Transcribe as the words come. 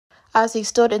As he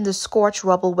stood in the scorched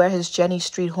rubble where his Jenny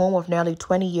Street home of nearly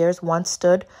 20 years once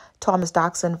stood, Thomas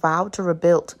Daxon vowed to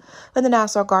rebuild. When the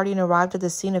Nassau Guardian arrived at the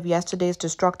scene of yesterday's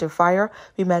destructive fire,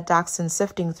 we met Daxon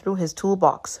sifting through his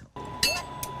toolbox.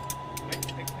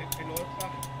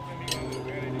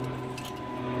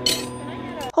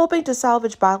 Hoping to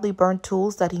salvage badly burnt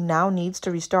tools that he now needs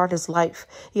to restart his life.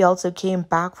 He also came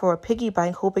back for a piggy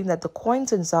bank, hoping that the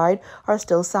coins inside are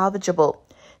still salvageable.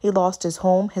 He lost his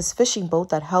home, his fishing boat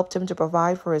that helped him to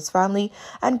provide for his family,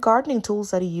 and gardening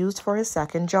tools that he used for his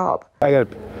second job. I got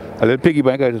a little piggy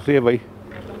bank I had to save, at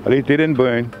least they didn't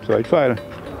burn, so I tried to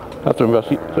have some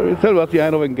rusty. So it's still rusty,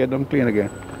 I know I can get them clean again.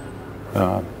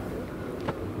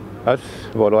 That's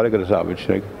about all I got to salvage.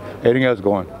 Everything else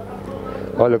gone.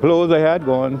 All the clothes I had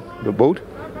gone, the boat,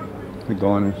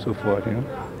 gone and so forth,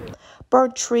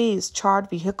 Burnt trees, charred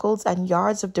vehicles, and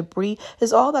yards of debris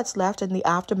is all that's left in the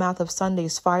aftermath of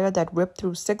Sunday's fire that ripped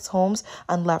through 6 homes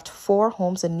and left 4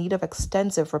 homes in need of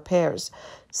extensive repairs.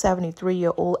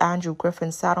 73-year-old Andrew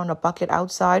Griffin sat on a bucket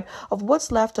outside of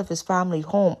what's left of his family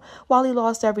home. While he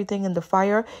lost everything in the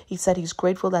fire, he said he's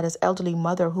grateful that his elderly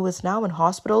mother, who is now in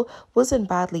hospital, wasn't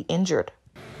badly injured.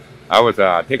 I was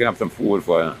taking up some food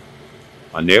for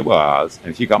a neighbor house,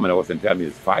 and she come in the house and tell me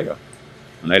it's fire.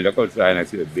 And I look outside and I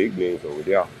see the big blaze over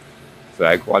there. So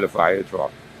I call the fire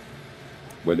truck.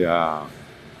 But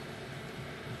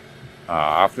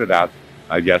after that,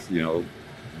 I just,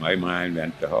 my mind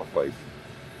went to her voice.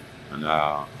 And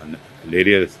the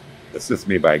lady assisted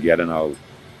me by getting out.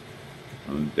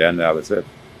 And then that was it.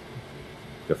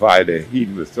 The heat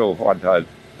was so hot that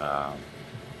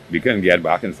we couldn't get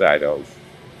back inside the house.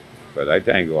 But I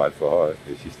thank God for her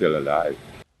that she's still alive.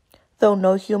 Though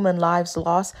no human lives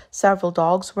lost, several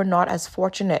dogs were not as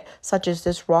fortunate, such as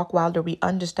this Rottweiler we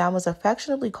understand was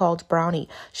affectionately called Brownie.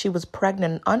 She was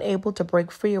pregnant and unable to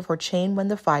break free of her chain when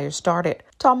the fire started.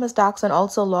 Thomas Daxon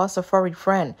also lost a furry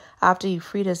friend. After he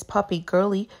freed his puppy,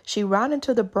 Girlie, she ran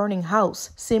into the burning house,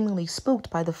 seemingly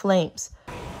spooked by the flames.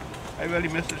 I really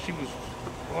missed her. She was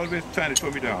always trying to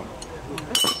throw me down.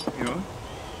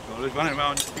 Always running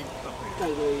around the street.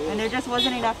 And there just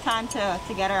wasn't enough time to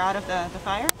get her out of the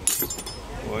fire?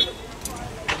 What?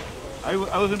 I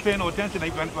wasn't paying no attention. I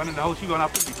went in the house, she went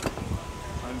after me.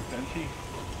 And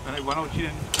when I went out, she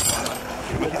didn't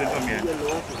come in.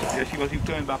 Yeah, she was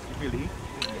turning back to feel the heat.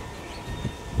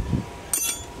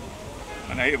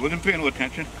 And I wasn't paying no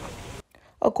attention.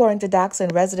 According to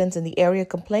Daxon, residents in the area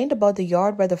complained about the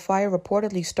yard where the fire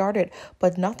reportedly started,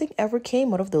 but nothing ever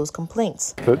came out of those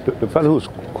complaints. The fellow who's,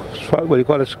 what do you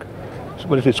call it,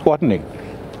 squatting,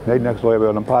 right next door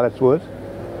where the pallets was,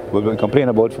 we've been complaining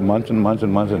about for months and months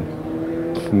and months, and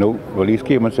no police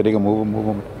came and said they can move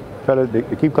them. Fellas, they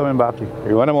keep coming back. You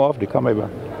run them off, they come right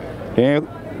back. They ain't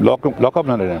lock up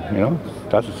none of them,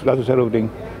 That's the sort of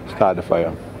thing started the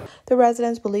fire. The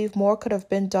residents believe more could have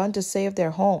been done to save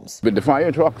their homes. But the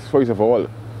fire trucks, first of all,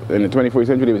 in the 21st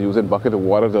century, they was using bucket of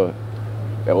water to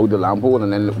out the lamp hole,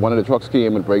 and then one of the trucks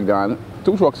came and break down.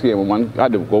 2 trucks came, and one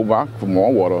had to go back for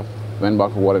more water, went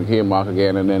back for water and came back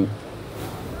again, and then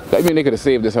I mean they could have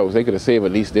saved this house. They could have saved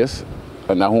at least this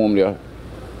and that home there,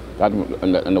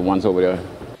 and the ones over there.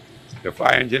 The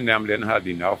fire engine them didn't have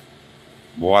enough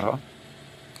water.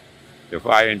 The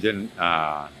fire engine,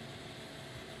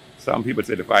 some people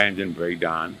say the fire engine break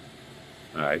down,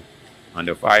 right? And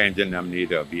the fire engine them need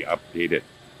to be updated.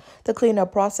 The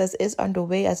cleanup process is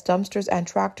underway as dumpsters and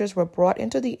tractors were brought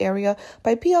into the area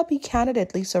by PLP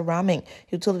candidate Lisa Ramming.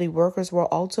 Utility workers were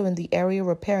also in the area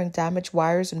repairing damaged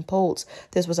wires and poles.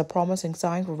 This was a promising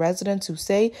sign for residents who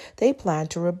say they plan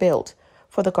to rebuild.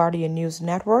 For the Guardian News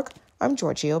Network, I'm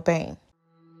Georgie O'Bain.